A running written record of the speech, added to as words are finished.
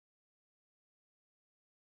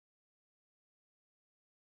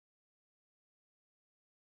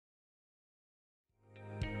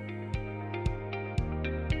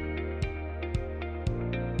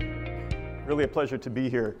Really a pleasure to be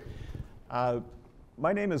here.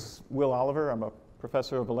 My name is Will Oliver. I'm a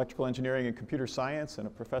professor of electrical engineering and computer science and a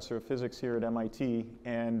professor of physics here at MIT.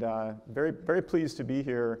 And very pleased to be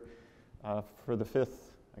here for the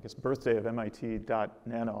fifth, birthday of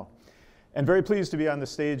MIT.nano. And very pleased to be on the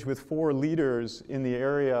stage with four leaders in the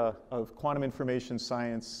area of quantum information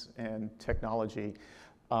science and technology.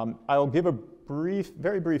 I'll give a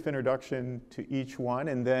very brief introduction to each one,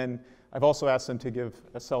 and then I've also asked them to give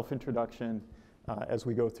a self-introduction as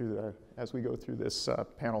we go through this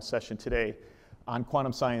panel session today on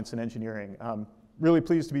quantum science and engineering. Really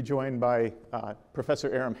pleased to be joined by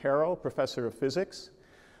Professor Aram Harrow, professor of physics,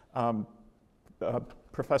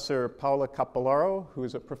 Professor Paola Cappellaro, who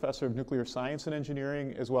is a professor of nuclear science and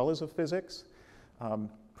engineering as well as of physics,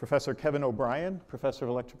 Professor Kevin O'Brien, professor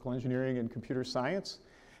of electrical engineering and computer science,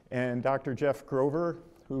 and Dr. Jeff Grover,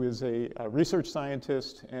 who is a research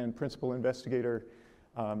scientist and principal investigator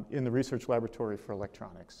in the Research Laboratory for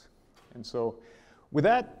Electronics. And so with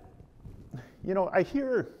that, I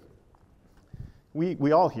hear,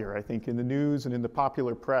 we all hear, I think, in the news and in the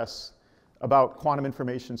popular press about quantum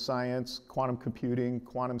information science, quantum computing,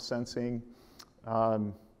 quantum sensing.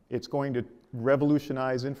 It's going to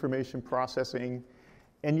revolutionize information processing,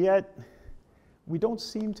 and yet we don't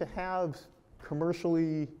seem to have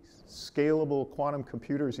commercially scalable quantum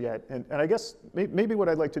computers yet. And I guess maybe what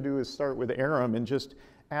I'd like to do is start with Aram and just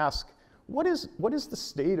ask, what is the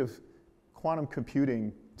state of quantum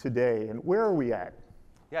computing today, and where are we at?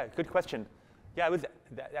 Yeah, good question. Yeah, it was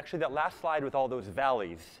actually that last slide with all those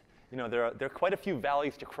valleys. There are quite a few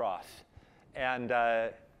valleys to cross. And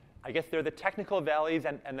I guess they're the technical valleys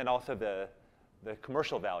and then also the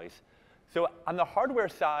commercial valleys. So on the hardware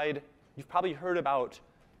side, you've probably heard about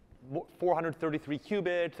 433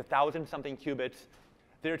 qubits, 1,000-something qubits.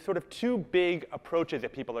 There are sort of two big approaches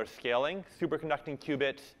that people are scaling. Superconducting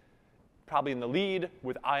qubits, probably in the lead,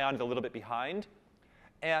 with ions a little bit behind.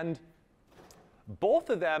 And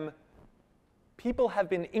both of them, people have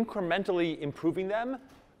been incrementally improving them,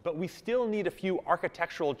 but we still need a few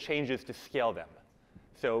architectural changes to scale them.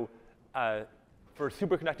 So for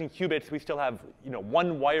superconducting qubits, we still have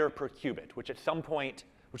one wire per qubit, which at some point,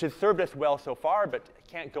 which has served us well so far, but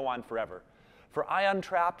can't go on forever. For ion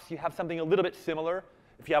traps, you have something a little bit similar.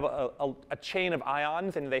 If you have a chain of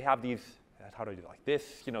ions and they have these, how do I do it, like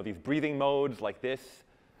this, these breathing modes like this,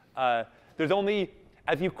 there's only,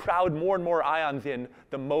 as you crowd more and more ions in,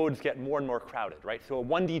 the modes get more and more crowded, right? So a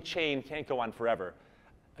 1D chain can't go on forever.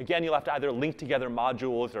 Again, you'll have to either link together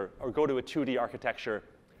modules or go to a 2D architecture.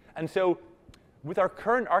 And so with our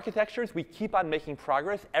current architectures, we keep on making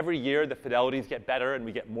progress. Every year, the fidelities get better, and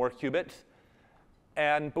we get more qubits.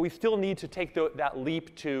 But we still need to take that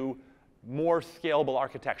leap to more scalable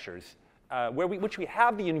architectures, which we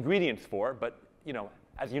have the ingredients for. But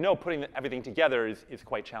as you know, putting everything together is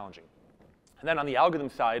quite challenging. And then on the algorithm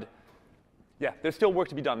side, yeah, there's still work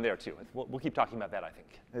to be done there, too. We'll keep talking about that, I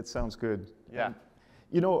think. It sounds good. Yeah.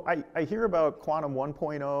 I hear about quantum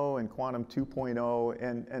 1.0 and quantum 2.0,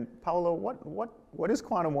 and Paola, what is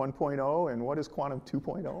quantum 1.0 and what is quantum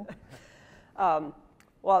 2.0?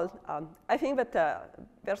 I think that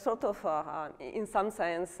they're sort of, in some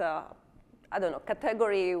sense,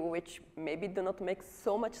 category which maybe do not make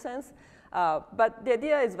so much sense. But the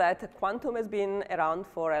idea is that quantum has been around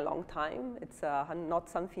for a long time. It's not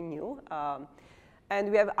something new.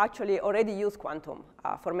 And we have actually already used quantum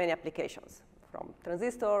for many applications. From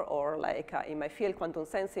transistor or like in my field, quantum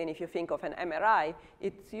sensing, if you think of an MRI,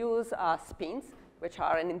 it's use spins, which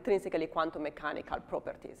are an intrinsically quantum mechanical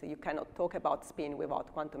properties. You cannot talk about spin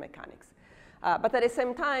without quantum mechanics. But at the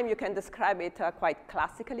same time, you can describe it quite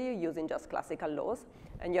classically using just classical laws,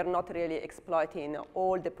 and you're not really exploiting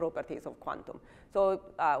all the properties of quantum. So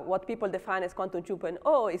what people define as quantum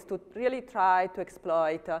 2.0 is to really try to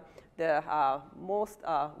exploit the most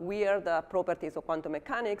weird properties of quantum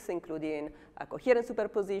mechanics, including coherent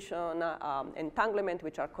superposition, entanglement,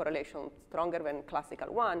 which are correlations stronger than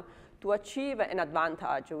classical one, to achieve an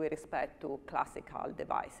advantage with respect to classical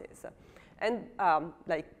devices. And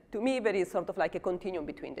to me, there is sort of like a continuum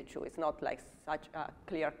between the two. It's not like such a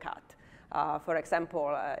clear cut. For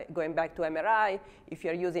example, going back to MRI, if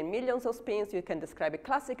you're using millions of spins, you can describe it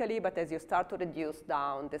classically, but as you start to reduce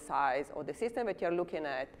down the size of the system that you're looking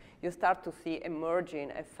at, you start to see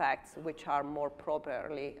emerging effects which are more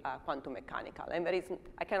properly quantum mechanical. And there is,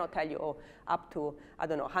 I cannot tell you, up to,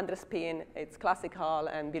 100 spin, it's classical,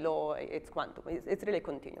 and below, it's quantum. It's really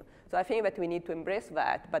continuum. So I think that we need to embrace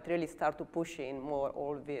that, but really start to push in more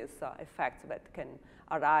all these effects that can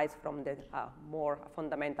arise from the more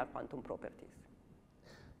fundamental quantum properties.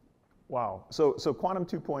 Wow. So quantum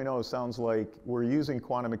 2.0 sounds like we're using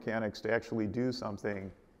quantum mechanics to actually do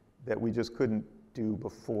something that we just couldn't do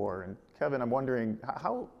before. And Kevin, I'm wondering,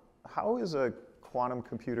 how is a quantum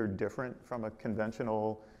computer different from a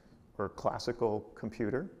conventional or classical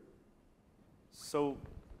computer? So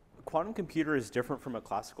a quantum computer is different from a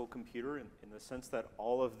classical computer in the sense that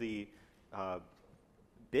all of the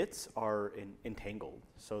bits are entangled.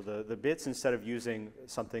 So the bits, instead of using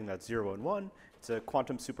something that's 0 and 1, it's a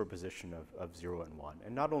quantum superposition of 0 and 1.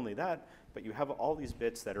 And not only that, but you have all these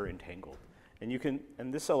bits that are entangled.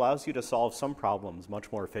 And this allows you to solve some problems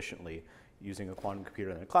much more efficiently using a quantum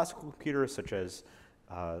computer than a classical computer, such as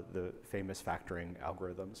the famous factoring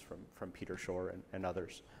algorithms from Peter Shor and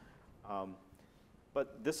others.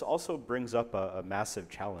 But this also brings up a massive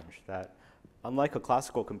challenge that, unlike a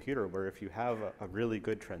classical computer, where if you have a really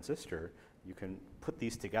good transistor, you can put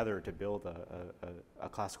these together to build a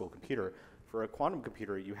classical computer. For a quantum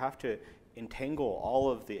computer, you have to entangle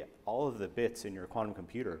all of the bits in your quantum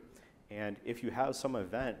computer. And if you have some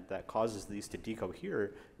event that causes these to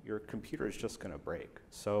decohere, your computer is just going to break.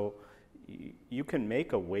 So you can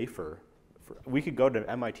make a wafer. We could go to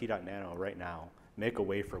MIT.nano right now, make a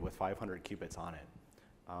wafer with 500 qubits on it.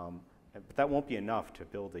 But that won't be enough to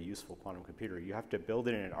build a useful quantum computer. You have to build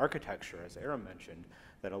it in an architecture, as Aram mentioned,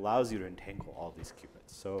 that allows you to entangle all these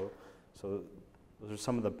qubits. So those are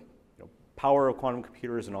some of the power of quantum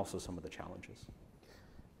computers and also some of the challenges.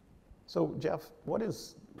 So Jeff, what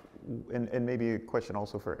is, and maybe a question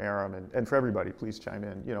also for Aram and for everybody, please chime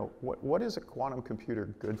in. What is a quantum computer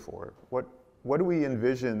good for? What do we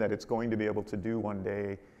envision that it's going to be able to do one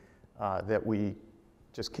day that we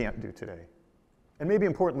just can't do today? And maybe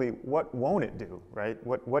importantly, what won't it do, right?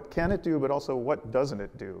 What can it do, but also what doesn't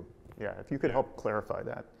it do? Yeah, if you could help clarify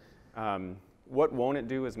that. What won't it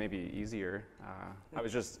do is maybe easier. I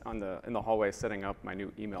was just in the hallway setting up my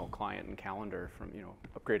new email client and calendar from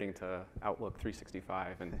upgrading to Outlook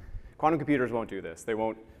 365, and quantum computers won't do this. They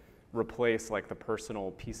won't replace like the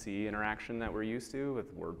personal PC interaction that we're used to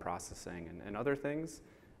with word processing and other things.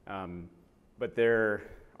 But there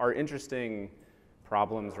are interesting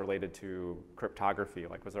problems related to cryptography,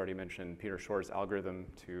 like was already mentioned, Peter Shor's algorithm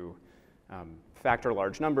to factor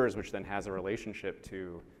large numbers, which then has a relationship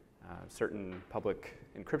to certain public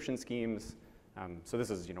encryption schemes. So this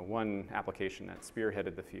is one application that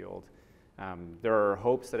spearheaded the field. There are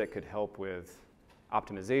hopes that it could help with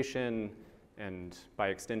optimization and, by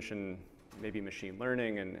extension, maybe machine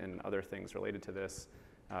learning and other things related to this,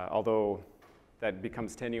 although that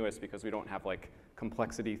becomes tenuous because we don't have like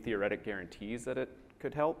complexity theoretic guarantees that it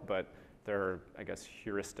could help, but there are, I guess,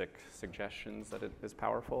 heuristic suggestions that it is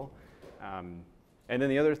powerful. And then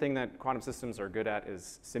the other thing that quantum systems are good at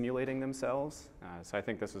is simulating themselves. So I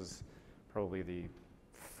think this was probably the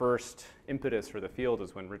first impetus for the field,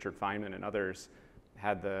 was when Richard Feynman and others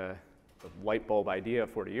had the light bulb idea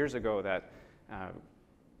 40 years ago that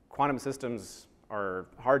quantum systems are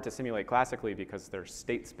hard to simulate classically because their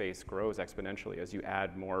state space grows exponentially as you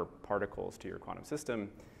add more particles to your quantum system.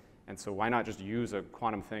 And so why not just use a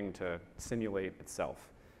quantum thing to simulate itself?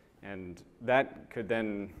 And that could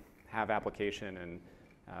then have application in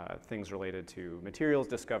things related to materials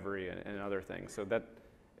discovery and other things. So that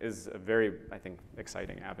is a very, I think,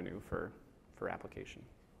 exciting avenue for application.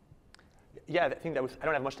 Yeah, I think I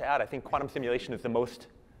don't have much to add. I think quantum simulation is the most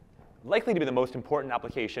likely to be the most important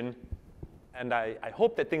application. And I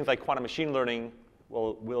hope that things like quantum machine learning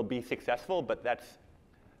will be successful, but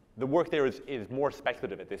the work there is more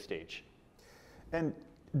speculative at this stage. And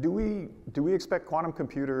do we expect quantum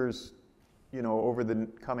computers, over the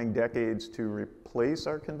coming decades to replace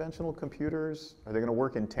our conventional computers? Are they going to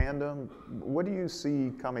work in tandem? What do you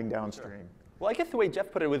see coming downstream? Sure. Well, I guess the way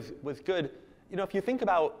Jeff put it was good. If you think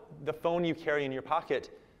about the phone you carry in your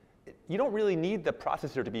pocket, you don't really need the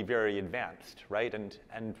processor to be very advanced, right?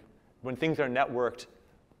 And when things are networked,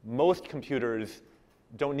 most computers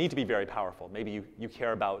don't need to be very powerful. Maybe you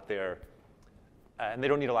care about and they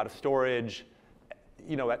don't need a lot of storage.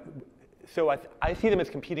 So I see them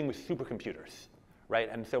as competing with supercomputers, right?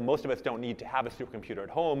 And so most of us don't need to have a supercomputer at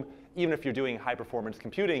home. Even if you're doing high performance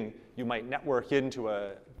computing, you might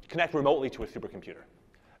connect remotely to a supercomputer.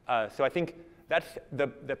 So I think that's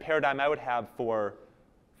the paradigm I would have for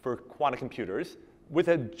quantum computers, with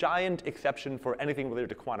a giant exception for anything related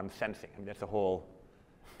to quantum sensing. I mean, that's a whole,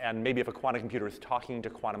 and maybe if a quantum computer is talking to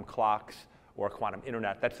quantum clocks or quantum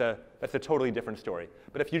internet, that's a totally different story.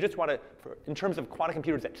 But if you just want to, in terms of quantum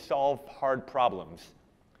computers that solve hard problems,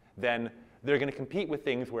 then they're going to compete with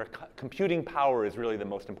things where computing power is really the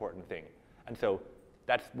most important thing. And so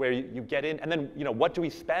that's where you get in. And then, what do we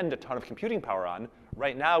spend a ton of computing power on?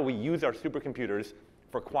 Right now, we use our supercomputers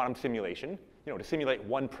for quantum simulation. To simulate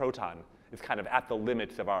one proton is kind of at the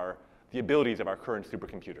limits of the abilities of our current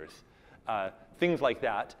supercomputers. Things like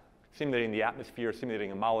that, simulating the atmosphere,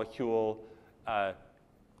 simulating a molecule,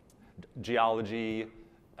 geology,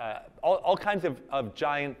 all kinds of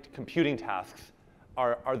giant computing tasks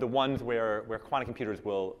are the ones where quantum computers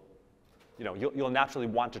will, you'll naturally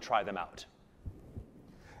want to try them out.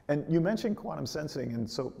 And you mentioned quantum sensing, and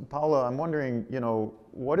so Paola, I'm wondering,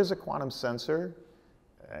 what is a quantum sensor,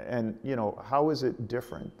 and how is it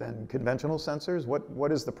different than conventional sensors?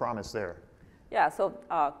 What is the promise there? Yeah, so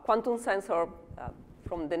quantum sensor,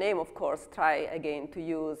 from the name, of course, try again to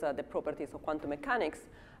use the properties of quantum mechanics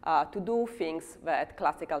to do things that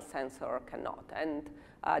classical sensor cannot. And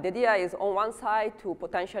the idea is, on one side, to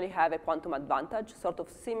potentially have a quantum advantage, sort of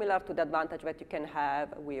similar to the advantage that you can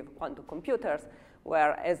have with quantum computers,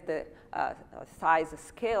 where as the size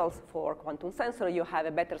scales for quantum sensor, you have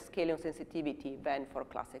a better scaling sensitivity than for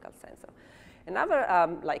classical sensor. Another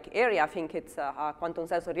area, I think it's quantum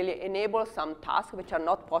sensor really enables some tasks which are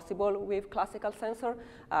not possible with classical sensor.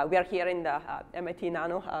 We are here in the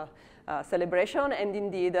MIT.nano celebration, and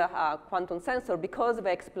indeed quantum sensor, because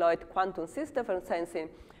they exploit quantum system for sensing,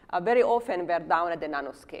 very often they're down at the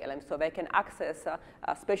nanoscale, and so they can access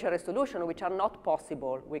spatial resolution which are not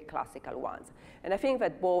possible with classical ones. And I think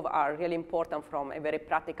that both are really important from a very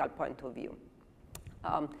practical point of view.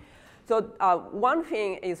 So one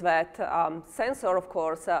thing is that sensor, of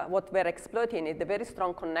course, what we're exploiting is the very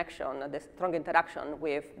strong connection, the strong interaction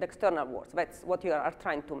with the external world. That's what you are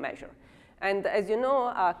trying to measure. And as you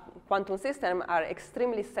know, quantum systems are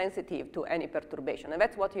extremely sensitive to any perturbation, and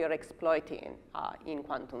that's what you're exploiting in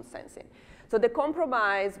quantum sensing. So the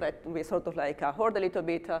compromise that we sort of heard a little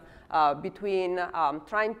bit between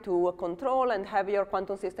trying to control and have your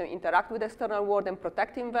quantum system interact with the external world and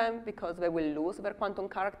protecting them because they will lose their quantum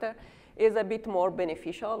character is a bit more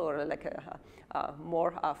beneficial, or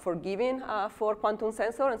more forgiving for quantum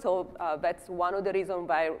sensor. And so that's one of the reasons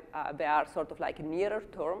why they are sort of nearer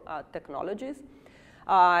term technologies.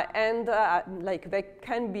 And they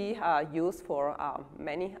can be used for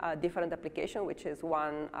many different applications, which is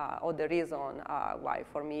one of the reasons why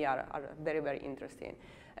for me are very, very interesting.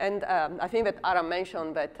 And I think that Aram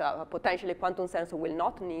mentioned that potentially quantum sensor will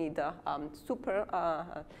not need super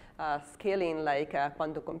scaling like a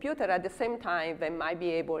quantum computer. At the same time, they might be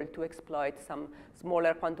able to exploit some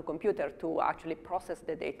smaller quantum computer to actually process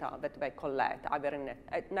the data that they collect, either in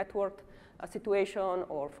a network situation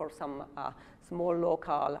or for some small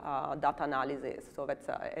local data analysis. So that's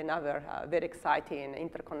another very exciting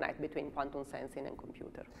interconnect between quantum sensing and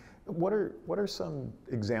computer. What are some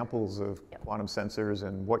examples of quantum sensors,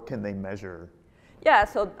 and what can they measure? Yeah,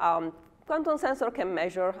 so quantum sensor can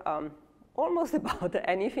measure almost about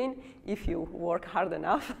anything if you work hard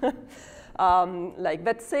enough.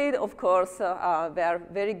 That said, of course, they are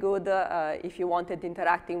very good if you wanted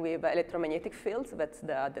interacting with electromagnetic fields. That's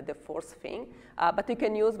the first thing. But you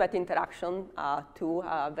can use that interaction to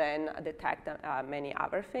then detect many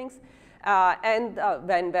other things. And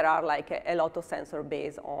then there are a lot of sensors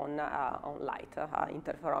based on light,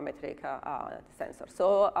 interferometric sensors.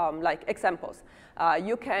 So examples,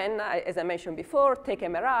 you can, as I mentioned before, take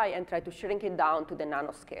MRI and try to shrink it down to the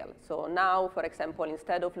nanoscale. So now, for example,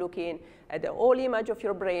 instead of looking at the whole image of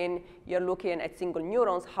your brain, you're looking at single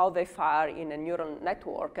neurons, how they fire in a neural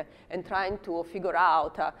network, and trying to figure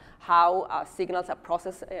out how signals are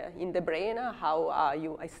processed in the brain, how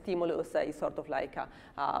a stimulus is sort of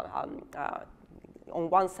on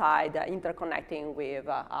one side interconnecting with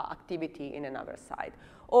activity in another side.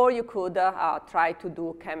 Or you could try to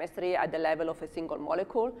do chemistry at the level of a single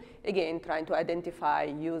molecule, again, trying to identify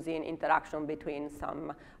using interaction between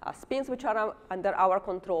some spins which are under our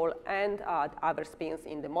control and other spins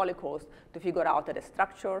in the molecules to figure out the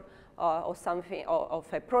structure of something, of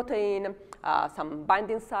a protein, some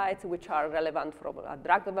binding sites which are relevant for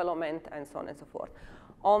drug development, and so on and so forth.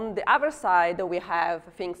 On the other side, we have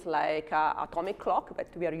things like atomic clock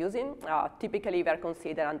that we are using. Typically, they are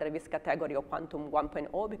considered under this category of quantum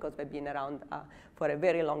 1.0 because they've been around for a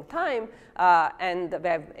very long time, and they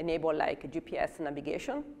have enabled GPS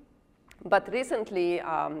navigation. But recently,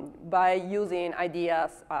 by using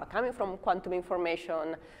ideas coming from quantum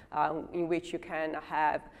information in which you can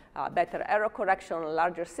have better error correction,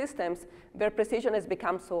 larger systems, their precision has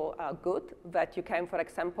become so good that you can, for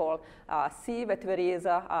example, see that there is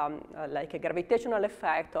a gravitational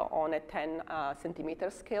effect on a 10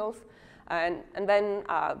 centimeter scales. And then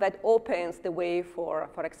that opens the way for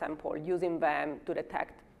example, using them to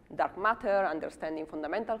detect dark matter, understanding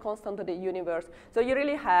fundamental constant of the universe. So you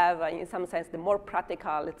really have, in some sense, the more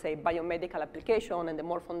practical, let's say, biomedical application and the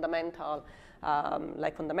more fundamental,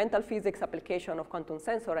 like fundamental physics application of quantum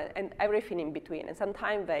sensor and everything in between. And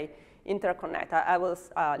sometimes they interconnect. I was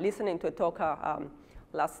listening to a talk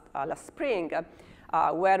last spring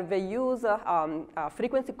where they use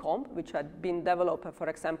frequency comb, which had been developed, for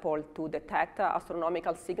example, to detect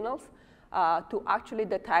astronomical signals, to actually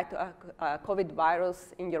detect COVID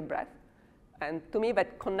virus in your breath. And to me,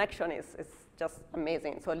 that connection is just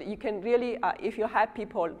amazing. So you can really, if you have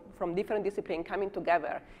people from different disciplines coming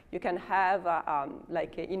together, you can have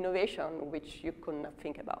like innovation which you couldn't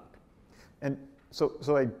think about. And so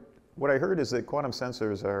what I heard is that quantum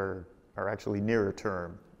sensors are actually nearer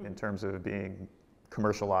term in terms of being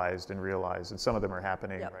commercialized and realized, and some of them are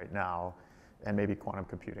happening right now, and maybe quantum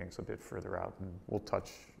computing is a bit further out, and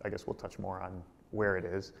I guess we'll touch more on where it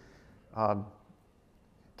is.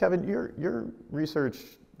 Kevin, your research,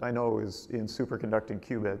 I know, is in superconducting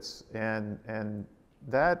qubits, and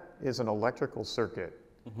that is an electrical circuit.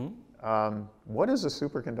 Mm-hmm. What is a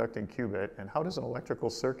superconducting qubit, and how does an electrical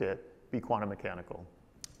circuit be quantum mechanical?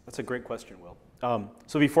 That's a great question, Will.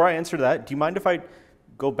 So before I answer that, do you mind if I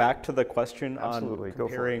go back to the question on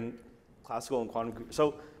comparing classical and quantum?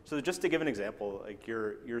 So just to give an example, like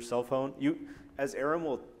your cell phone, as Aram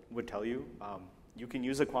would tell you, you can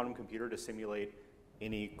use a quantum computer to simulate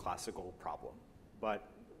any classical problem. But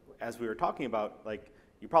as we were talking about, like,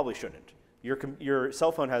 you probably shouldn't. Your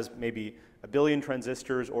cell phone has maybe 1 billion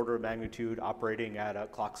transistors, order of magnitude, operating at a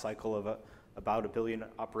clock cycle of about 1 billion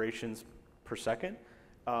operations per second.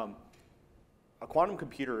 A quantum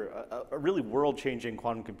computer, a really world-changing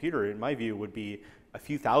quantum computer, in my view, would be a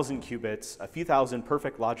few thousand qubits, a few thousand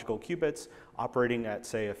perfect logical qubits operating at,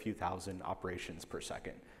 say, a few thousand operations per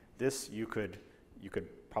second. This, you could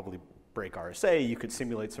probably break RSA, you could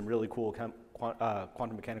simulate some really cool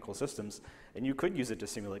quantum mechanical systems, and you could use it to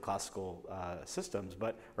simulate classical systems,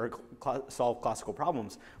 or solve classical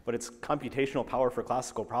problems, but its computational power for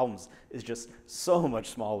classical problems is just so much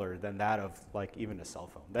smaller than that of, like, even a cell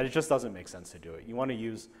phone, that it just doesn't make sense to do it. You want to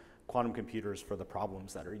use quantum computers for the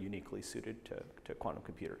problems that are uniquely suited to quantum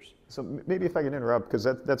computers. So maybe if I can interrupt, because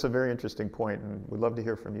that's a very interesting point, and we'd love to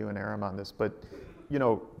hear from you and Aram on this, but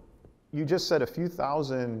you just said a few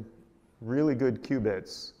thousand really good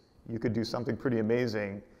qubits, you could do something pretty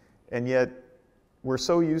amazing, and yet we're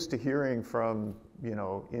so used to hearing from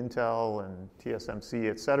Intel and TSMC,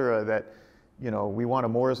 et cetera, that we want a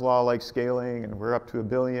Moore's law-like scaling, and we're up to 1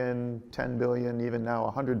 billion, 10 billion, even now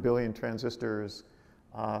 100 billion transistors.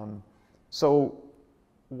 So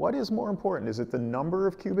what is more important? Is it the number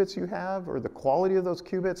of qubits you have, or the quality of those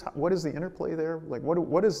qubits? What is the interplay there? Like,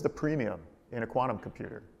 what is the premium in a quantum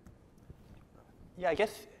computer? Yeah, I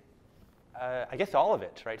guess all of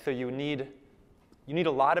it, right? So you need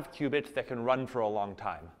a lot of qubits that can run for a long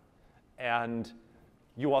time, and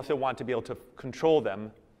you also want to be able to control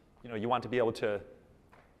them. You want to be able to,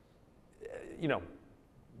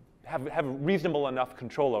 have reasonable enough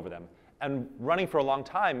control over them. And running for a long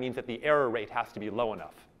time means that the error rate has to be low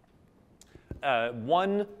enough.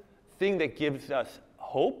 One thing that gives us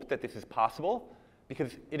hope that this is possible,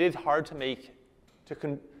 because it is hard to make,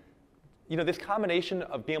 this combination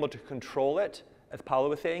of being able to control it, as Paola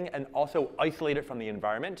was saying, and also isolate it from the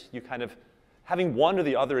environment. You kind of, having one or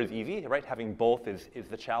the other is easy, right? Having both is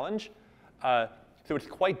the challenge. So it's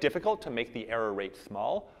quite difficult to make the error rate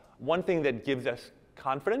small. One thing that gives us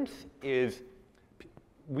confidence is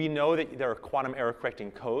we know that there are quantum error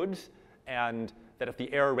correcting codes, and that if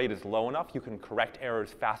the error rate is low enough, you can correct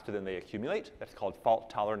errors faster than they accumulate. That's called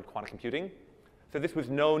fault-tolerant quantum computing. So this was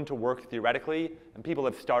known to work theoretically, and people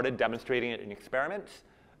have started demonstrating it in experiments.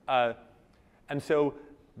 And so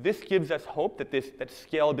this gives us hope that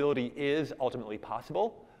scalability is ultimately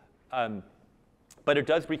possible. But it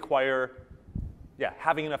does require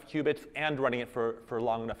having enough qubits and running it for a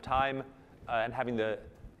long enough time, and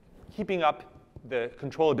keeping up the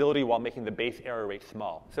controllability while making the base error rate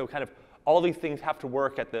small. So kind of all these things have to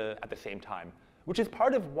work at the same time, which is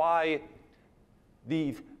part of why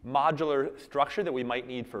the modular structure that we might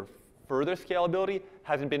need for further scalability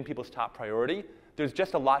hasn't been people's top priority. There's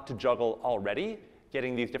just a lot to juggle already,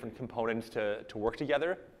 getting these different components to work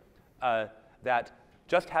together, that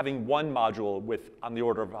just having one module with on the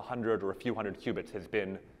order of 100 or a few hundred qubits has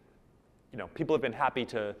been, people have been happy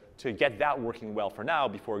to get that working well for now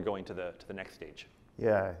before going to the next stage.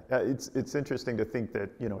 Yeah, it's interesting to think that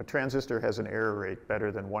a transistor has an error rate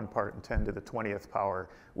better than 1 part in 10 to the 20th power.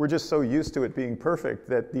 We're just so used to it being perfect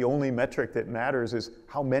that the only metric that matters is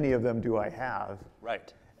how many of them do I have.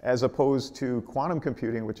 Right. As opposed to quantum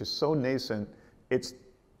computing, which is so nascent, it's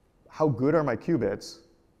how good are my qubits,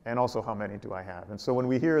 and also how many do I have? And so when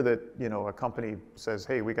we hear that a company says,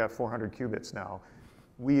 hey, we got 400 qubits now,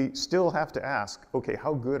 we still have to ask, okay,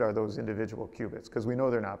 how good are those individual qubits? Because we know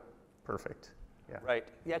they're not perfect. Yeah. Right.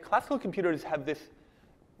 Yeah, classical computers have this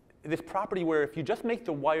property where if you just make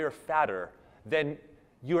the wire fatter, then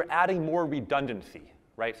you're adding more redundancy,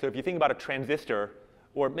 right? So if you think about a transistor,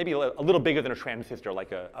 or maybe a little bigger than a transistor,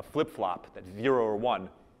 like a flip-flop that's 0 or 1,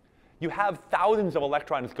 you have thousands of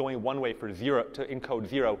electrons going one way for 0 to encode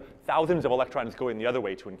 0, thousands of electrons going the other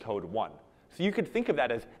way to encode 1. So you could think of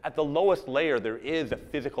that as at the lowest layer, there is a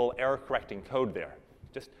physical error-correcting code there,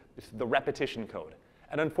 just the repetition code.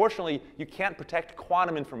 And unfortunately, you can't protect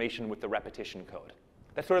quantum information with the repetition code.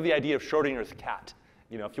 That's sort of the idea of Schrodinger's cat.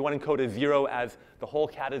 If you want to encode a 0 as the whole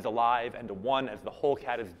cat is alive and a 1 as the whole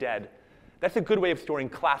cat is dead, that's a good way of storing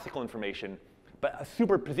classical information, but a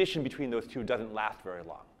superposition between those two doesn't last very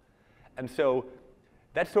long. And so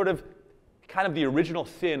that's sort of kind of the original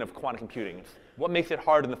sin of quantum computing. It's what makes it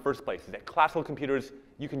hard in the first place is that classical computers,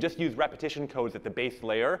 you can just use repetition codes at the base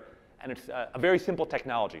layer, and it's a very simple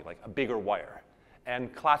technology, like a bigger wire.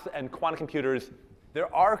 And quantum computers,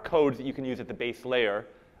 there are codes that you can use at the base layer,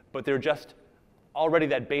 but they're just already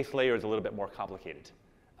that base layer is a little bit more complicated.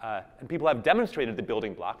 And people have demonstrated the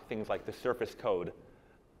building block, things like the surface code,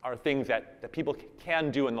 are things that people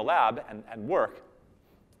can do in the lab and work.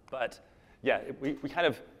 But yeah, we kind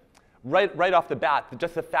of, right off the bat,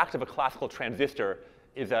 just the fact of a classical transistor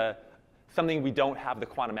is something we don't have the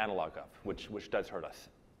quantum analog of, which does hurt us.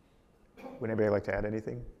 Would anybody like to add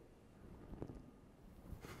anything?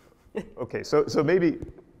 Okay, so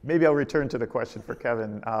maybe I'll return to the question for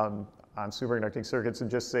Kevin on superconducting circuits and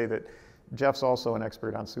just say that Jeff's also an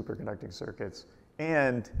expert on superconducting circuits,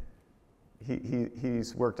 and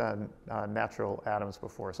he's worked on natural atoms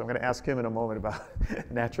before. So I'm going to ask him in a moment about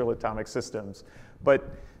natural atomic systems. But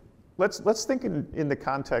let's think in the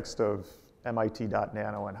context of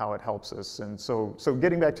MIT.nano and how it helps us. And so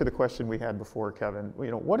getting back to the question we had before, Kevin,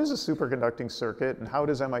 what is a superconducting circuit, and how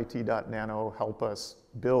does MIT.nano help us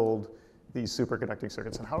build these superconducting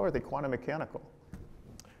circuits, and how are they quantum mechanical?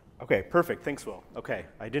 Okay, perfect. Thanks, Will. Okay,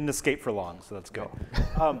 I didn't escape for long, so that's good.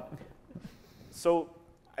 So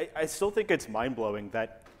I still think it's mind-blowing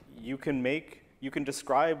that you can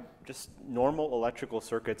describe just normal electrical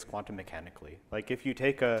circuits quantum mechanically. Like if you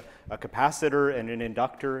take a capacitor and an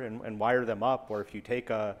inductor and wire them up, or if you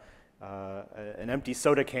take an empty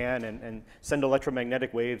soda can and send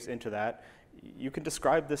electromagnetic waves into that, you can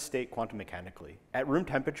describe this state quantum mechanically. At room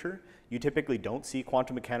temperature, you typically don't see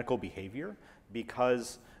quantum mechanical behavior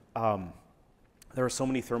because there are so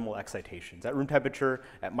many thermal excitations. At room temperature,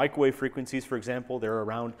 at microwave frequencies, for example, there are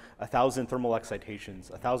around 1,000 thermal excitations,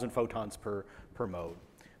 1,000 photons per mode.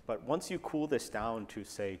 But once you cool this down to,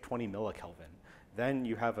 say, 20 millikelvin, then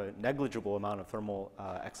you have a negligible amount of thermal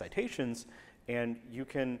excitations, and you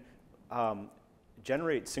can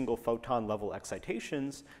generate single photon level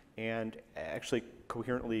excitations and actually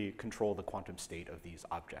coherently control the quantum state of these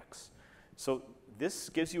objects. So this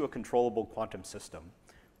gives you a controllable quantum system.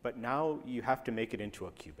 But now you have to make it into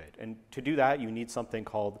a qubit. And to do that, you need something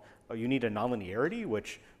called, you need a nonlinearity,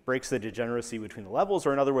 which breaks the degeneracy between the levels,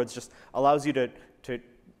 or in other words, just allows you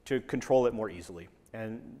to control it more easily.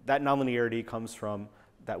 And that nonlinearity comes from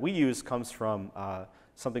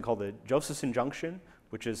something called the Josephson junction,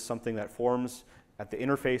 which is something that forms at the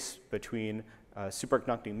interface between a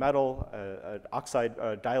superconducting metal, an oxide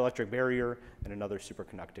dielectric barrier, and another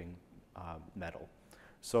superconducting metal.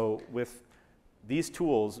 So with these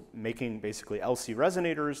tools, making basically LC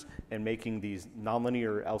resonators and making these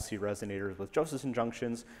nonlinear LC resonators with Josephson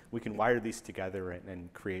junctions, we can wire these together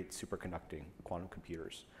and create superconducting quantum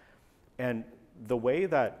computers. And the way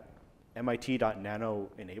that MIT.nano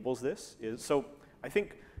enables this is, so I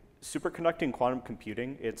think superconducting quantum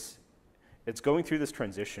computing, it's going through this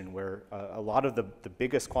transition where a lot of the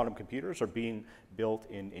biggest quantum computers are being built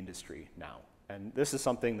in industry now. And this is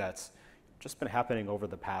something that's just been happening over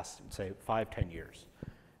the past, say, 5-10 years.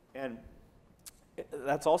 And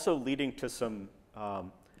that's also leading to some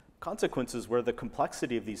consequences where the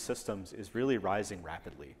complexity of these systems is really rising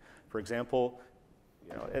rapidly. For example,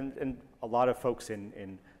 and a lot of folks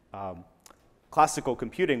in classical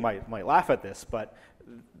computing might laugh at this, but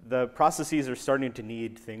the processes are starting to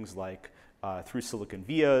need things like through silicon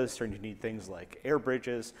vias, starting to need things like air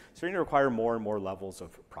bridges, starting to require more and more levels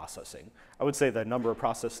of processing. I would say the number of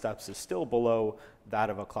process steps is still below that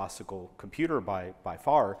of a classical computer by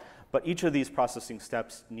far, but each of these processing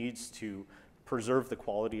steps needs to preserve the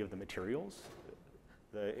quality of the materials.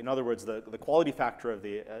 In other words, the quality factor of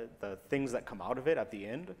the things that come out of it at the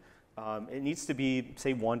end it needs to be,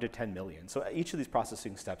 say, 1 to 10 million. So each of these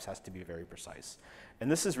processing steps has to be very precise.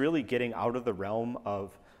 And this is really getting out of the realm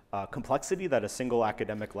of complexity that a single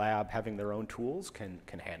academic lab having their own tools can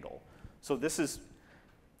handle. So this is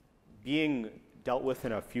being dealt with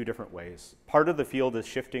in a few different ways. Part of the field is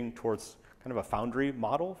shifting towards kind of a foundry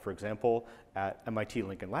model. For example, at MIT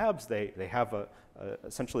Lincoln Labs, they have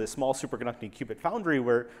essentially a small superconducting qubit foundry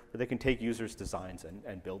where they can take users' designs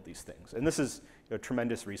and build these things. And this is a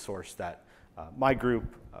tremendous resource that my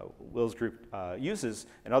group, Will's group, uses,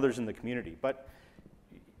 and others in the community. But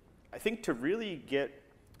I think to really get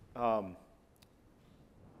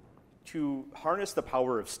to harness the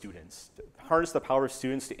power of students,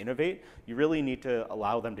 to innovate, you really need to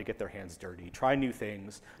allow them to get their hands dirty, try new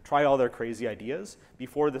things, try all their crazy ideas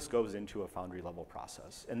before this goes into a foundry level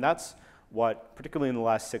process. And that's what, particularly in the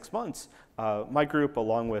last 6 months, my group,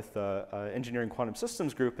 along with the engineering quantum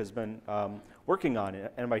systems group, has been working on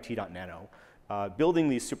at MIT.nano, building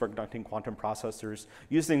these superconducting quantum processors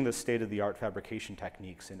using the state-of-the-art fabrication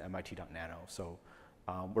techniques in MIT.nano. So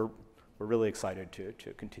we're really excited to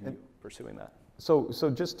continue pursuing that. So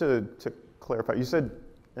just to clarify, you said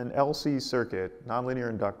an LC circuit, nonlinear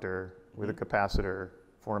inductor with a capacitor,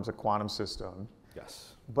 forms a quantum system.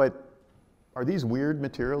 Yes. But are these weird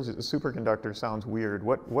materials? A superconductor sounds weird.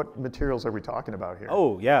 What materials are we talking about here?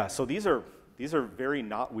 Oh yeah, so these are very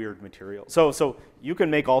not weird materials. So you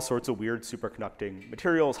can make all sorts of weird superconducting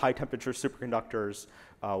materials, high temperature superconductors,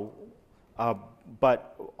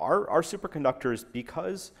 but our superconductors,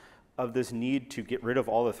 because of this need to get rid of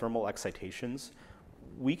all the thermal excitations,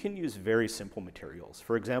 we can use very simple materials.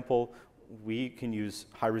 For example, we can use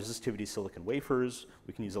high resistivity silicon wafers,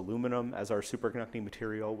 we can use aluminum as our superconducting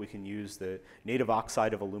material, we can use the native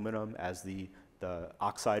oxide of aluminum as the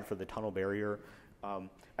oxide for the tunnel barrier.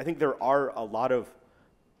 I think there are a lot of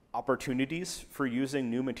opportunities for using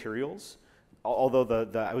new materials, although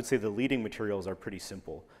I would say the leading materials are pretty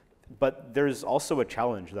simple. But there's also a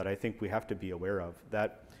challenge that I think we have to be aware of,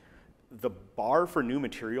 that the bar for new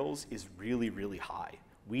materials is really, really high.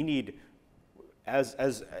 We need, as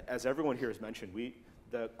everyone here has mentioned,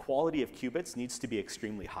 the quality of qubits needs to be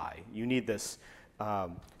extremely high. You need this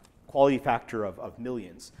quality factor of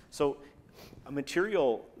millions. So a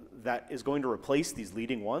material that is going to replace these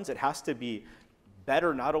leading ones, it has to be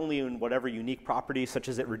better not only in whatever unique property, such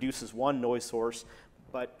as it reduces one noise source,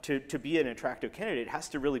 but to be an attractive candidate, it has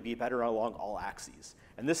to really be better along all axes.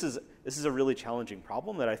 And this is a really challenging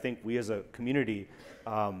problem that I think we as a community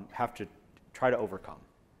have to try to overcome.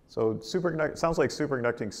 So it sounds like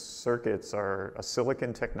superconducting circuits are a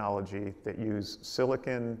silicon technology that use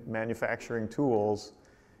silicon manufacturing tools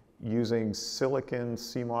using silicon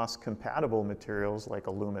CMOS compatible materials like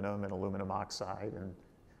aluminum and aluminum oxide and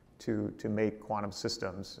to make quantum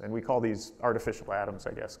systems. And we call these artificial atoms,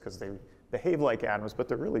 I guess, because they behave like atoms, but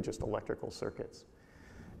they're really just electrical circuits.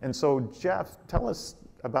 And so Jeff, tell us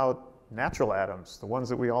about natural atoms, the ones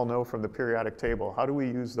that we all know from the periodic table. How do we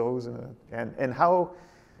use those and how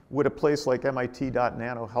would a place like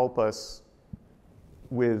MIT.nano help us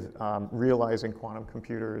with realizing quantum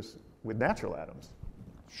computers with natural atoms?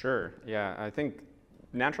 Sure, yeah, I think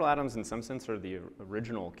natural atoms in some sense are the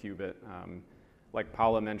original qubit. Like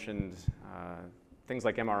Paola mentioned, things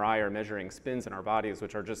like MRI are measuring spins in our bodies,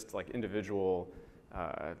 which are just like individual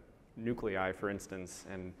nuclei, for instance.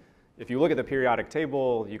 And if you look at the periodic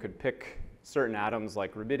table, you could pick certain atoms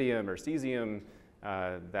like rubidium or cesium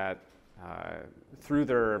that through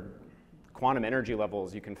their quantum energy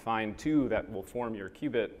levels, you can find two that will form your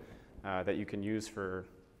qubit that you can use for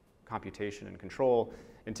computation and control.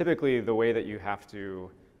 And typically, the way that you have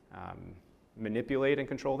to manipulate and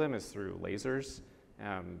control them is through lasers.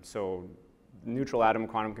 So neutral atom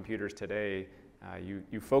quantum computers today,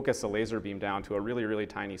 you focus a laser beam down to a really, really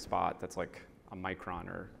tiny spot that's like a micron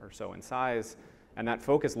or so in size. And that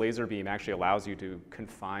focused laser beam actually allows you to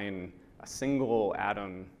confine a single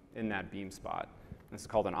atom in that beam spot. This is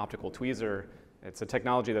called an optical tweezer. It's a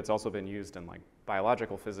technology that's also been used in like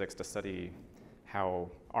biological physics to study how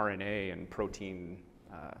RNA and protein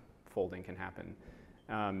folding can happen.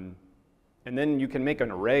 And then you can make an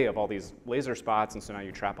array of all these laser spots, and so now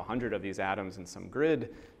you trap 100 of these atoms in some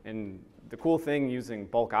grid. And the cool thing using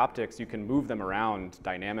bulk optics, you can move them around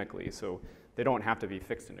dynamically. So they don't have to be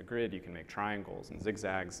fixed in a grid. You can make triangles and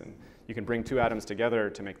zigzags, and you can bring two atoms together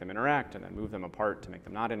to make them interact, and then move them apart to make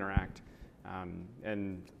them not interact.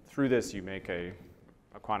 And through this, you make a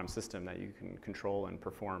quantum system that you can control and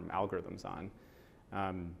perform algorithms on.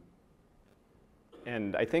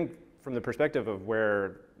 And I think from the perspective of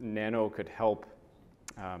where nano could help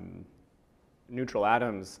neutral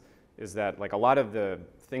atoms is that like a lot of the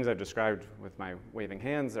things I've described with my waving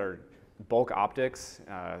hands are bulk optics,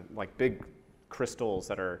 like big crystals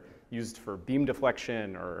that are used for beam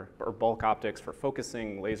deflection or bulk optics for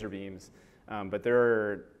focusing laser beams. But there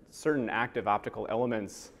are certain active optical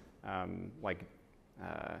elements like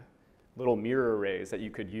little mirror arrays that you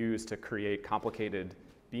could use to create complicated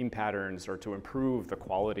beam patterns or to improve the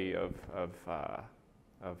quality of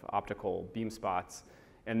optical beam spots.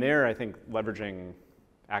 And there, I think leveraging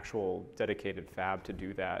actual dedicated fab to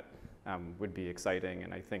do that would be exciting.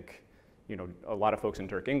 And I think a lot of folks in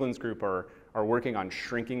Dirk England's group are working on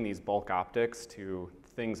shrinking these bulk optics to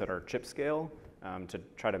things that are chip scale to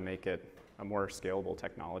try to make it a more scalable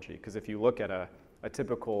technology. Because if you look at a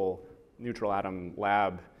typical neutral atom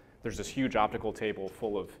lab, there's this huge optical table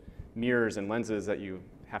full of mirrors and lenses that you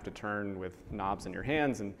have to turn with knobs in your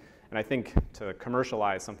hands. And I think to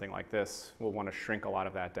commercialize something like this, we'll want to shrink a lot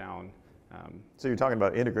of that down. So you're talking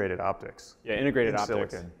about integrated optics. Yeah, integrated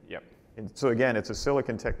optics. Silicon. Yep. And so again, it's a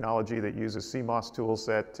silicon technology that uses CMOS tool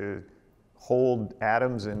set to hold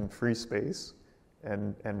atoms in free space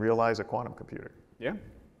and realize a quantum computer. Yeah.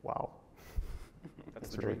 Wow.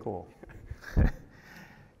 That's really dream.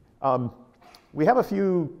 Cool. We have a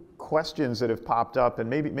few questions that have popped up, and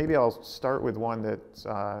maybe I'll start with one that's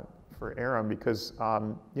for Aram, because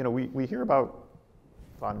we hear about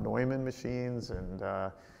von Neumann machines, and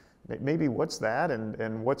maybe what's that,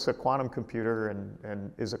 and what's a quantum computer,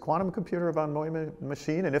 and is a quantum computer a von Neumann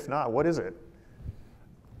machine, and if not, what is it?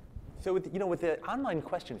 So with the online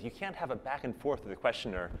questions, you can't have a back and forth with the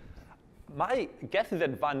questioner. My guess is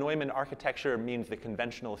that von Neumann architecture means the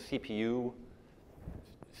conventional CPU,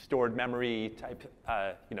 stored memory type,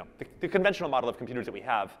 the conventional model of computers that we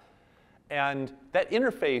have. And that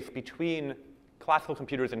interface between classical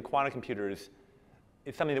computers and quantum computers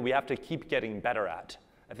is something that we have to keep getting better at.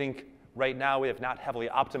 I think right now we have not heavily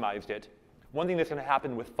optimized it. One thing that's going to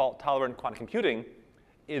happen with fault-tolerant quantum computing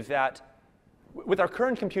is that with our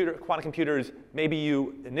current quantum computers, maybe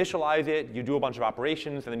you initialize it, you do a bunch of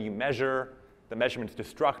operations, and then you measure. The measurement's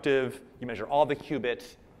destructive. You measure all the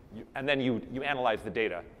qubits, and then you analyze the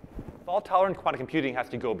data. Fault-tolerant quantum computing has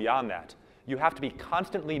to go beyond that. You have to be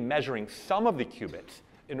constantly measuring some of the qubits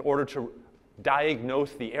in order to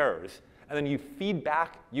diagnose the errors. And then you feed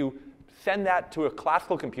back, you send that to a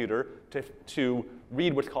classical computer to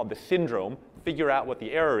read what's called the syndrome, figure out what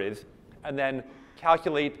the error is, and then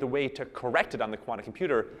calculate the way to correct it on the quantum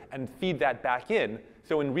computer and feed that back in.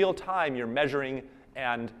 So in real time, you're measuring,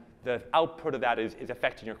 and the output of that is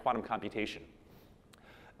affecting your quantum computation.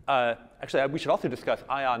 Actually, we should also discuss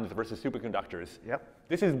ions versus superconductors. Yep.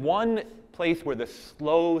 This is one place where the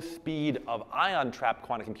slow speed of ion-trapped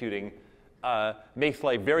quantum computing makes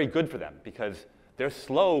life very good for them, because they're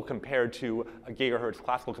slow compared to a gigahertz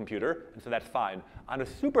classical computer, and so that's fine. On a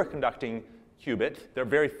superconducting qubit, they're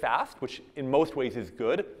very fast, which in most ways is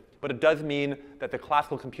good, but it does mean that the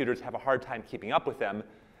classical computers have a hard time keeping up with them,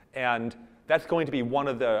 and that's going to be one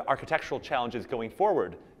of the architectural challenges going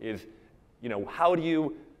forward. Is, how do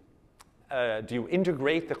you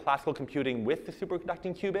integrate the classical computing with the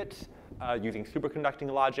superconducting qubits using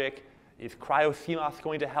superconducting logic? Is cryo-CMOS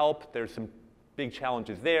going to help? There's some big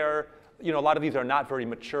challenges there. A lot of these are not very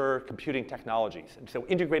mature computing technologies, and so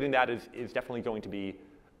integrating that is definitely going to be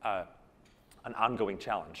an ongoing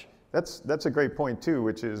challenge. That's a great point too,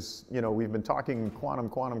 which is, we've been talking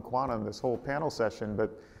quantum this whole panel session,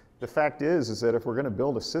 but the fact is that if we're going to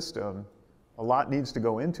build a system, a lot needs to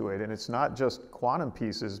go into it, and it's not just quantum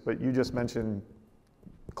pieces, but you just mentioned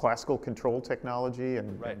classical control technology,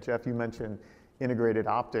 and, right. And Jeff, you mentioned integrated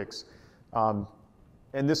optics, and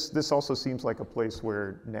this also seems like a place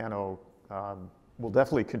where Nano will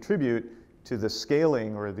definitely contribute to the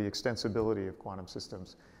scaling or the extensibility of quantum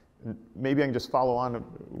systems. And maybe I can just follow on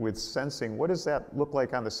with sensing. What does that look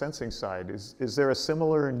like on the sensing side? Is there a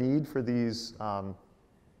similar need for these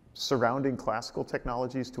surrounding classical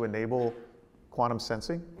technologies to enable quantum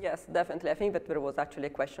sensing? Yes, definitely. I think that there was actually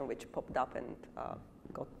a question which popped up and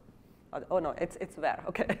got. Oh no, it's there.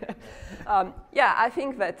 Okay. Yeah, I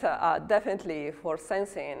think that definitely for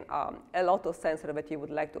sensing, a lot of sensors that you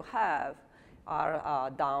would like to have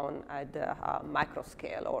are down at the micro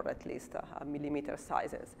scale, or at least millimeter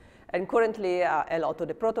sizes. And currently, a lot of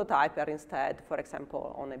the prototypes are instead, for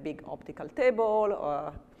example, on a big optical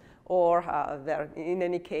table, or they're, in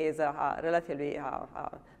any case, relatively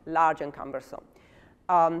large and cumbersome.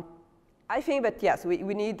 I think that, yes, we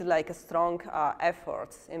need like a strong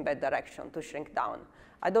efforts in that direction to shrink down.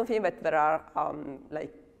 I don't think that there are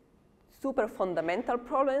like super fundamental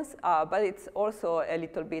problems, but it's also a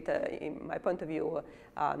little bit, in my point of view,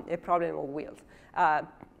 a problem of wheels.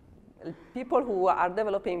 people who are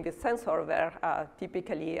developing this sensor were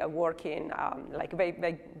typically working, like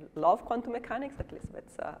they love quantum mechanics, at least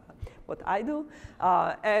that's what I do,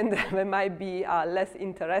 and they might be less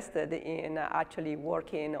interested in actually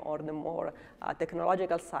working on the more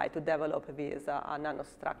technological side to develop these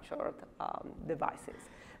nanostructured devices.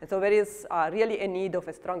 And so there is really a need of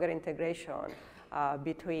a stronger integration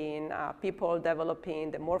between people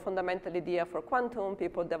developing the more fundamental idea for quantum,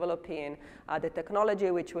 people developing the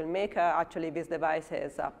technology which will make actually these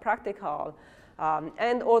devices practical,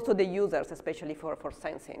 and also the users, especially for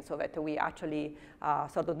sensing, so that we actually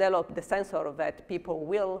sort of develop the sensor that people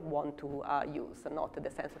will want to use, not the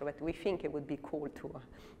sensor that we think it would be cool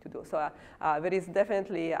to do. So there is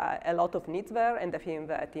definitely a lot of needs there, and I think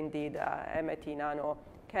that indeed MIT.nano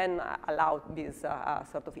can allow these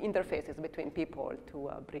sort of interfaces between people to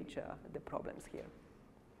bridge the problems here.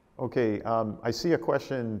 Okay, I see a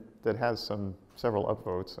question that has several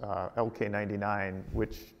upvotes, LK99,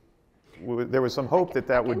 which there was some hope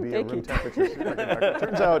that would be a room temperature superconductor.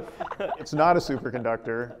 Turns out it's not a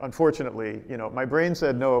superconductor, unfortunately. You know, my brain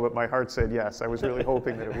said no, but my heart said yes. I was really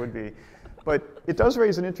hoping that it would be. But it does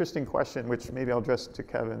raise an interesting question, which maybe I'll address to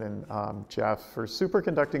Kevin and Jeff. For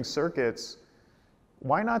superconducting circuits,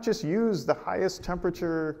 why not just use the highest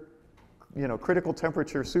temperature, you know, critical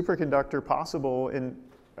temperature superconductor possible, and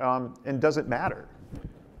does it matter?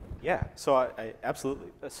 Yeah, so I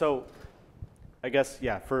absolutely. So I guess,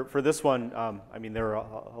 yeah, for this one, I mean, there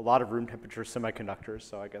are a lot of room temperature semiconductors,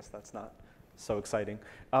 so I guess that's not so exciting.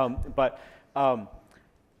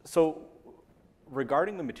 So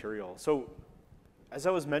regarding the material, so as I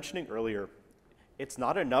was mentioning earlier, it's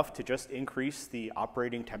not enough to just increase the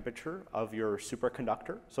operating temperature of your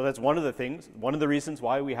superconductor. So that's one of the things, one of the reasons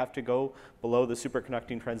why we have to go below the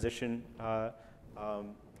superconducting transition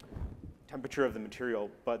temperature of the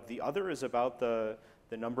material. But the other is about the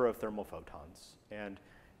number of thermal photons. And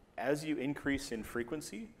as you increase in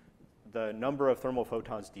frequency, the number of thermal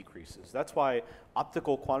photons decreases. That's why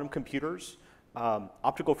optical quantum computers,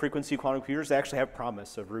 optical frequency quantum computers, they actually have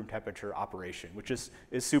promise of room temperature operation, which is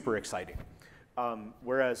super exciting.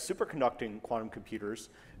 Whereas superconducting quantum computers,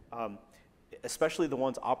 especially the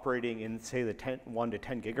ones operating in, say, the 1 to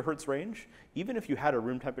 10 gigahertz range, even if you had a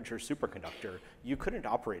room temperature superconductor, you couldn't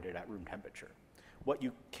operate it at room temperature. What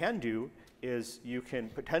you can do is you can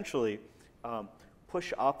potentially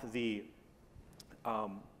push up the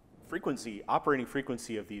operating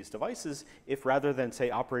frequency of these devices if rather than, say,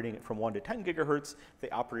 operating it from 1 to 10 gigahertz, they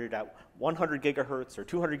operated at 100 gigahertz or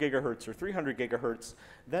 200 gigahertz or 300 gigahertz,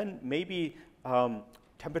 then maybe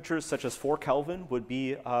temperatures such as 4 Kelvin would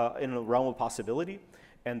be in a realm of possibility,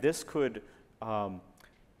 and this could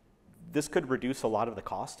reduce a lot of the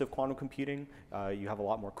cost of quantum computing. You have a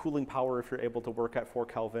lot more cooling power if you're able to work at 4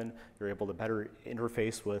 Kelvin. You're able to better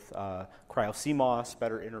interface with cryo-CMOS,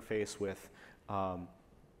 better interface with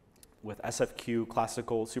SFQ,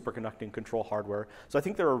 classical superconducting control hardware. So I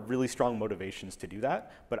think there are really strong motivations to do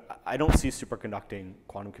that, but I don't see superconducting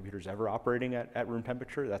quantum computers ever operating at room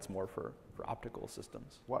temperature. That's more for optical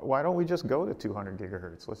systems. Why don't we just go to 200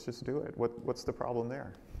 gigahertz? Let's just do it. What's the problem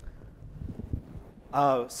there?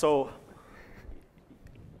 So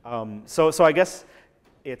I guess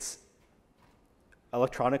it's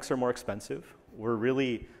electronics are more expensive. We're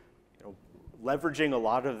really leveraging a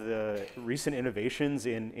lot of the recent innovations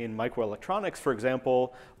in microelectronics, for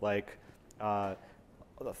example, like the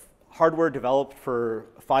hardware developed for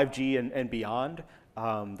 5G and beyond,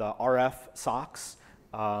 the RF SOCs,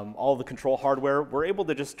 all the control hardware. We're able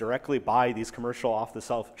to just directly buy these commercial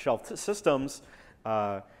off-the-shelf systems.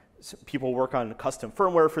 People work on custom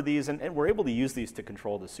firmware for these, and we're able to use these to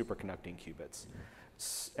control the superconducting qubits.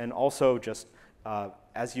 And also just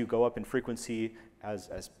as you go up in frequency,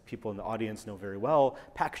 as people in the audience know very well,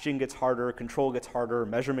 packaging gets harder, control gets harder,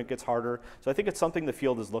 measurement gets harder. So I think it's something the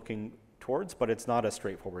field is looking towards, but it's not a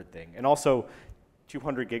straightforward thing. And also,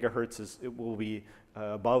 200 gigahertz it will be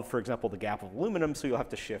above, for example, the gap of aluminum, so you'll have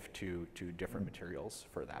to shift to different materials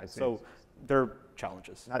for that. So there are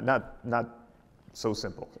challenges. Not so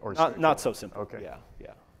simple, or not so simple. Okay.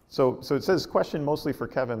 Yeah. So it says question mostly for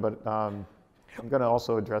Kevin, but I'm going to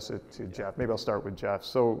also address it to Jeff. Maybe I'll start with Jeff.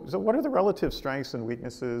 So what are the relative strengths and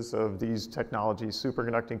weaknesses of these technologies,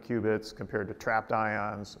 superconducting qubits compared to trapped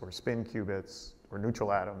ions or spin qubits or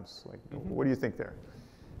neutral atoms? Like, what do you think there?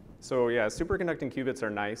 So yeah, superconducting qubits are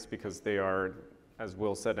nice because they are, as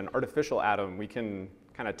Will said, an artificial atom. We can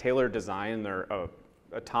kind of tailor design their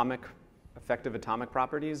effective atomic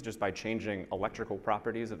properties just by changing electrical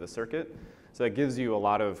properties of the circuit. So that gives you a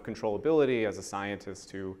lot of controllability as a scientist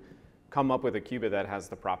to come up with a qubit that has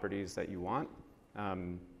the properties that you want.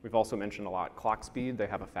 We've also mentioned a lot clock speed. They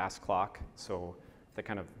have a fast clock, so the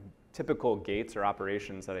kind of typical gates or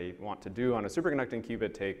operations that I want to do on a superconducting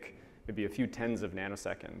qubit take maybe a few tens of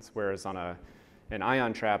nanoseconds, whereas on an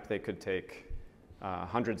ion trap, they could take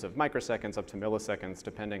hundreds of microseconds up to milliseconds,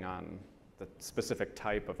 depending on the specific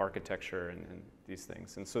type of architecture and these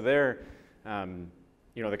things. And so they're,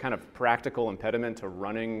 the kind of practical impediment to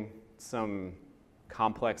running some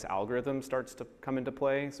complex algorithm starts to come into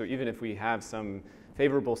play. So even if we have some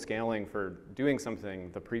favorable scaling for doing something,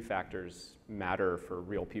 the prefactors matter for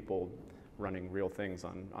real people running real things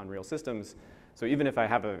on real systems. So even if I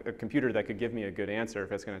have a computer that could give me a good answer,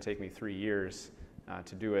 if it's going to take me 3 years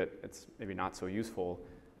to do it, it's maybe not so useful.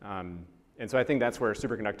 And so I think that's where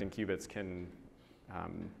superconducting qubits can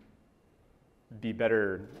be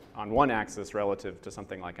better on one axis relative to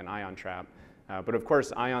something like an ion trap. But of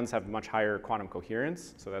course, ions have much higher quantum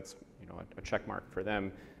coherence, so that's a check mark for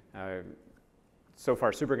them. So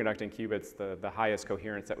far, superconducting qubits, the highest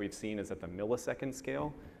coherence that we've seen is at the millisecond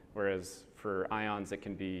scale, whereas for ions, it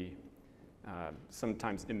can be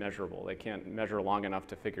sometimes immeasurable. They can't measure long enough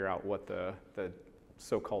to figure out what the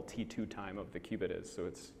so-called T2 time of the qubit is, so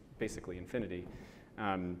it's basically infinity.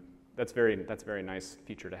 That's a very nice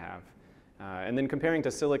feature to have. And then comparing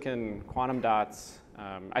to silicon quantum dots,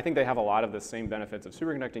 I think they have a lot of the same benefits of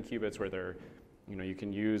superconducting qubits, where they're, you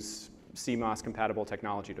can use CMOS compatible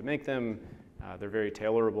technology to make them. They're very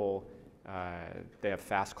tailorable. They have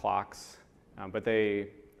fast clocks, but they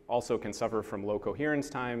also can suffer from low coherence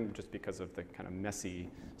time just because of the kind of messy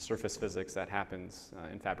surface physics that happens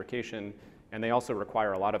in fabrication. And they also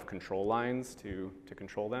require a lot of control lines to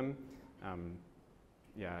control them.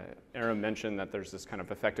 Aram mentioned that there's this kind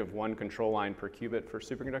of effective one control line per qubit for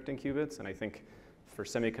superconducting qubits, and I think for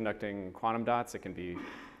semiconducting quantum dots, it can be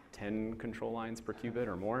 10 control lines per qubit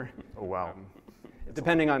or more. Oh, wow.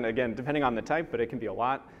 Depending on the type, but it can be a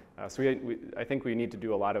lot. So I think we need to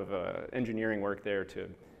do a lot of engineering work there to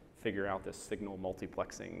figure out this signal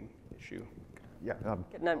multiplexing issue. Yeah.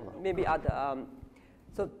 Can I maybe add,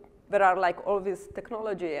 so there are like all this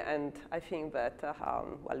technology, and I think that,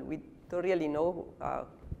 we don't really know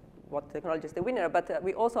what technology is the winner, but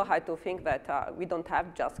we also had to think that we don't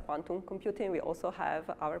have just quantum computing, we also have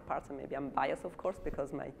our parts, and maybe I'm biased, of course,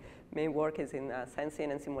 because my main work is in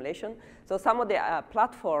sensing and simulation. So some of the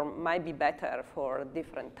platform might be better for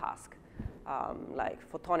different tasks, like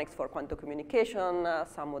photonics for quantum communication,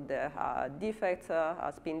 some of the defects,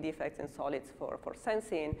 spin defects in solids for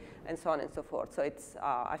sensing, and so on and so forth. So it's,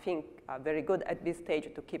 I think, very good at this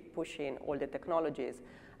stage to keep pushing all the technologies,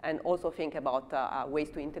 and also think about ways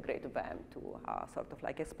to integrate them to sort of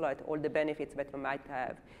like exploit all the benefits that we might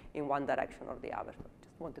have in one direction or the other. So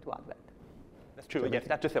just wanted to add that. That's true. Again, it's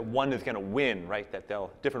not just that one is going to win, right? That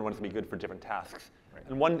different ones will be good for different tasks. Right.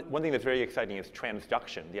 And one thing that's very exciting is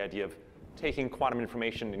transduction, the idea of taking quantum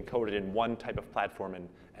information encoded in one type of platform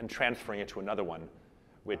and transferring it to another one,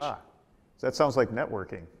 which... So that sounds like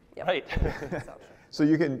networking. Yep. Right. So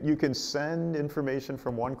you can send information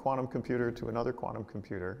from one quantum computer to another quantum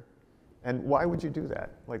computer. And why would you do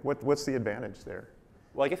that? Like, what's the advantage there?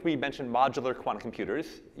 Well, I guess we mentioned modular quantum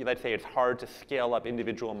computers. Let's say it's hard to scale up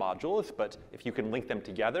individual modules, but if you can link them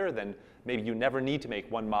together, then maybe you never need to make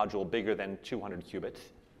one module bigger than 200 qubits.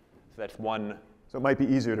 So that's one. So it might be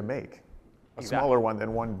easier to make a smaller one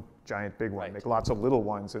than one giant big one. Right. Make lots of little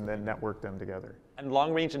ones and then network them together. And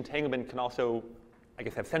long-range entanglement can also, I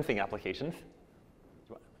guess, have sensing applications.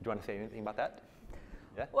 Do you want to say anything about that?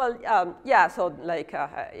 Yeah? Well, so like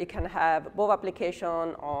it can have both application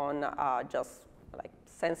on just like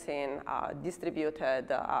sensing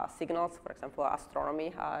distributed signals, for example,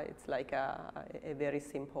 astronomy. It's like a very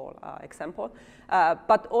simple example.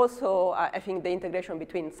 But also, I think the integration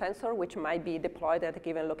between sensor, which might be deployed at a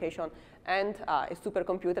given location, and a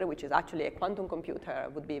supercomputer, which is actually a quantum computer,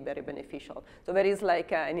 would be very beneficial. So there is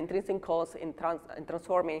like an intrinsic cost in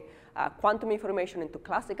transforming quantum information into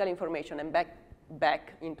classical information and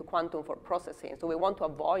back into quantum for processing. So we want to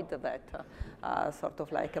avoid that sort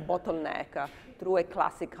of like a bottleneck through a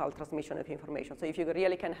classical transmission of information. So if you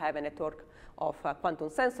really can have a network of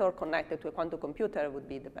quantum sensor connected to a quantum computer, it would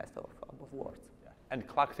be the best of both worlds. Yeah. And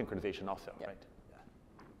clock synchronization also, Yeah. right?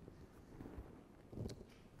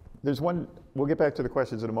 There's one, we'll get back to the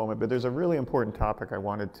questions in a moment, but there's a really important topic I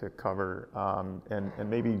wanted to cover, and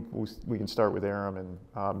maybe we can start with Aram.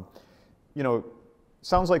 And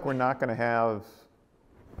sounds like we're not going to have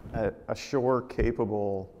a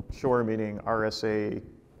Shor-capable, Shor meaning RSA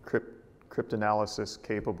cryptanalysis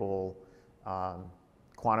capable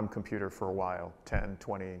quantum computer for a while, 10,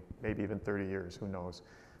 20, maybe even 30 years, who knows.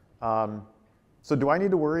 So do I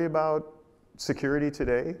need to worry about security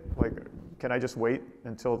today? Like, can I just wait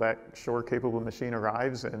until that Shor-capable machine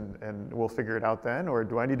arrives and we'll figure it out then, or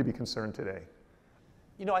do I need to be concerned today?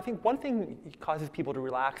 I think one thing causes people to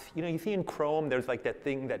relax, you see in Chrome, there's like that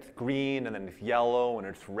thing that's green and then it's yellow and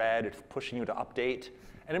it's red, it's pushing you to update.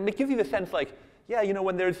 And it gives you the sense like, yeah,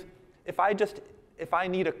 when there's, if I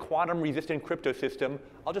need a quantum resistant crypto system,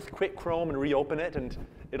 I'll just quit Chrome and reopen it and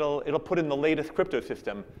it'll put in the latest crypto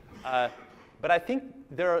system. But I think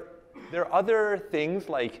there are other things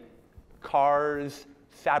like cars,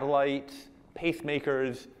 satellites,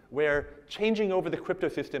 pacemakers, where changing over the crypto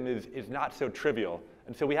system is not so trivial.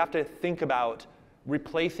 And so we have to think about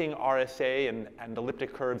replacing RSA and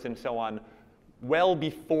elliptic curves and so on well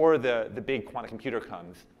before the big quantum computer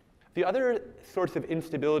comes. The other source of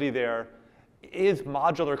instability there is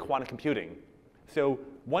modular quantum computing. So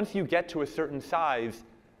once you get to a certain size,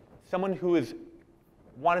 someone who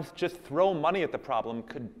wants to just throw money at the problem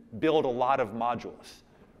could build a lot of modules,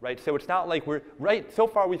 right? So it's not like so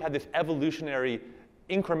far we've had this evolutionary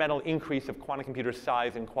incremental increase of quantum computer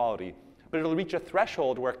size and quality, but it'll reach a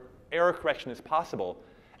threshold where error correction is possible.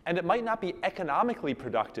 And it might not be economically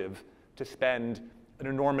productive to spend an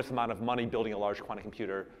enormous amount of money building a large quantum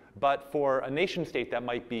computer, but for a nation state that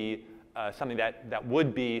might be something that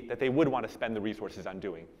they would want to spend the resources on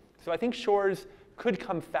doing. So I think Shors could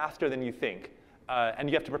come faster than you think, and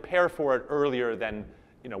you have to prepare for it earlier than,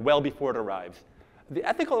 well before it arrives. The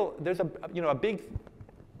ethical, there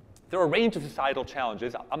are a range of societal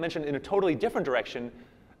challenges. I'll mention in a totally different direction,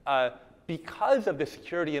 because of the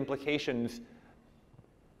security implications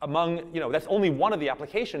among, that's only one of the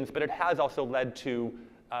applications, but it has also led to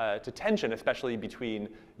tension, especially between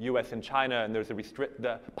US and China, and there's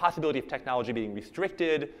the possibility of technology being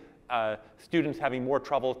restricted, students having more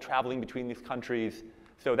trouble traveling between these countries.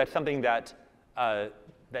 So that's something that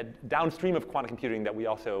downstream of quantum computing that we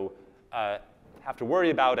also have to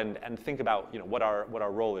worry about and think about, what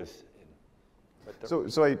our role is.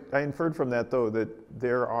 So I inferred from that, though, that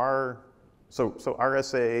there are, so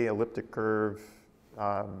RSA, elliptic curve,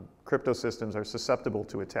 crypto systems are susceptible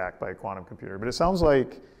to attack by a quantum computer. But it sounds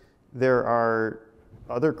like there are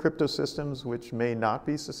other crypto systems which may not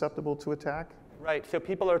be susceptible to attack? Right, so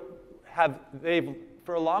people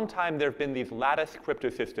for a long time, there have been these lattice crypto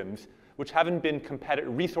systems which haven't been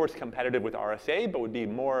resource competitive with RSA, but would be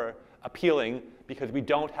more appealing because we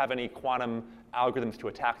don't have any quantum algorithms to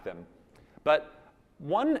attack them. But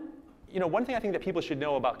one thing I think that people should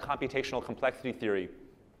know about computational complexity theory,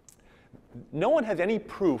 no one has any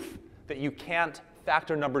proof that you can't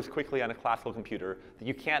factor numbers quickly on a classical computer, that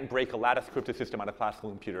you can't break a lattice crypto system on a classical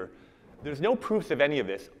computer. There's no proofs of any of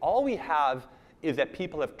this. All we have is that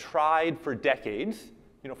people have tried for decades,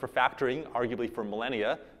 for factoring, arguably for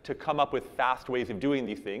millennia, to come up with fast ways of doing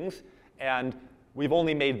these things, and we've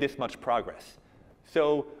only made this much progress.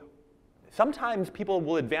 So sometimes people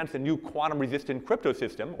will advance a new quantum-resistant crypto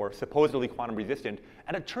system, or supposedly quantum-resistant,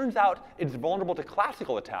 and it turns out it's vulnerable to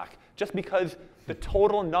classical attack, just because the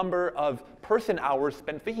total number of person hours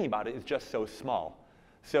spent thinking about it is just so small.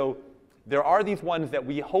 So there are these ones that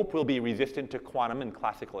we hope will be resistant to quantum and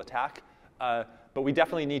classical attack, but we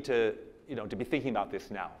definitely need to be thinking about this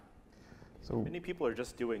now. So many people are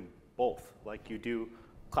just doing both, like you do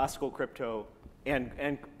classical crypto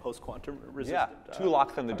and post-quantum resistant. Yeah, two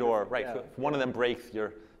locks on the door, right? Yeah. So if one of them breaks,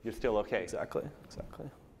 you're still okay. Exactly. Well,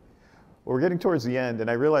 we're getting towards the end, and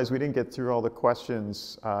I realize we didn't get through all the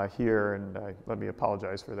questions here, and let me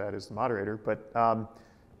apologize for that as the moderator. But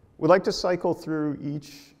we'd like to cycle through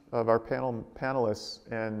each of our panelists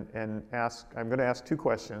and ask. I'm going to ask two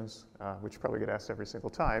questions, which probably get asked every single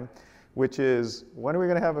time, which is, when are we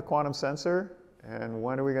going to have a quantum sensor? And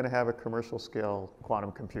when are we going to have a commercial scale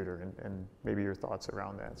quantum computer? And maybe your thoughts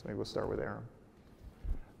around that. So maybe we'll start with Aram.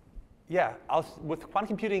 Yeah, with quantum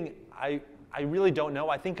computing, I really don't know.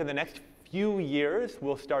 I think in the next few years,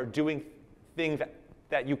 we'll start doing things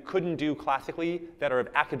that you couldn't do classically that are of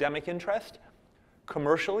academic interest.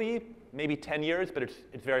 Commercially, maybe 10 years, but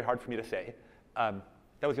it's very hard for me to say. That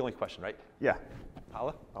was the only question, right? Yeah.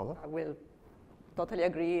 Paola? I will totally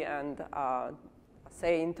agree, and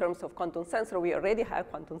say in terms of quantum sensor, we already have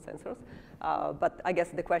quantum sensors, but I guess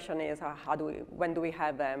the question is when do we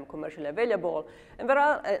have them commercially available? And there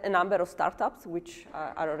are a number of startups which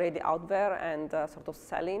are already out there and sort of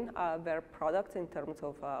selling their products in terms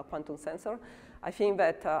of quantum sensor. I think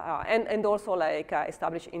that, and also like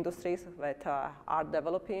established industries that are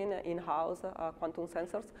developing in-house quantum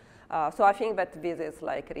sensors. So I think that this is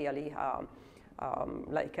like really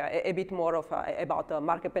like a bit more of about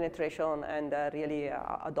market penetration and really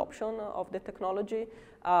adoption of the technology.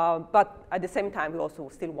 But at the same time, we also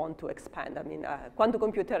still want to expand. I mean, quantum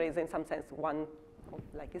computer is in some sense one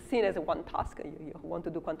like it's seen as one task. You want to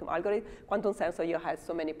do quantum algorithm. Quantum sensor, you have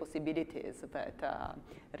so many possibilities that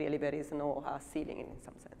really there is no ceiling in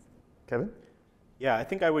some sense. Kevin? Yeah, I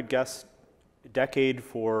think I would guess a decade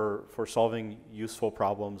for solving useful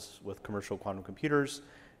problems with commercial quantum computers.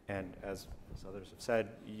 And as others have said,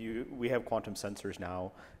 we have quantum sensors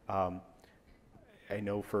now. I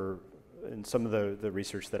know in some of the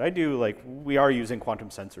research that I do, like we are using quantum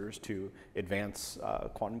sensors to advance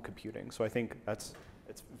quantum computing. So I think it's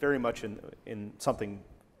very much in something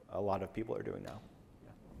a lot of people are doing now.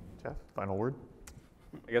 Yeah. Jeff, final word?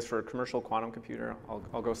 I guess for a commercial quantum computer,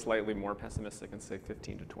 I'll go slightly more pessimistic and say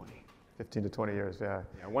 15 to 20. 15 to 20 years, yeah.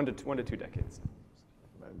 Yeah, 1 to 2 decades.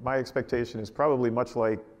 My expectation is probably much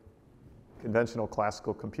like conventional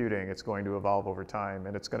classical computing. It's going to evolve over time,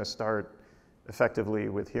 and it's going to start effectively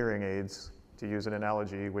with hearing aids, to use an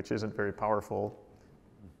analogy, which isn't very powerful,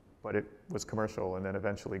 but it was commercial and then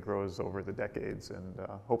eventually grows over the decades. And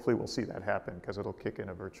hopefully we'll see that happen because it'll kick in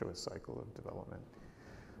a virtuous cycle of development.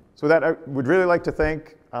 So with that, I would really like to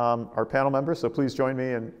thank our panel members, so please join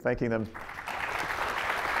me in thanking them.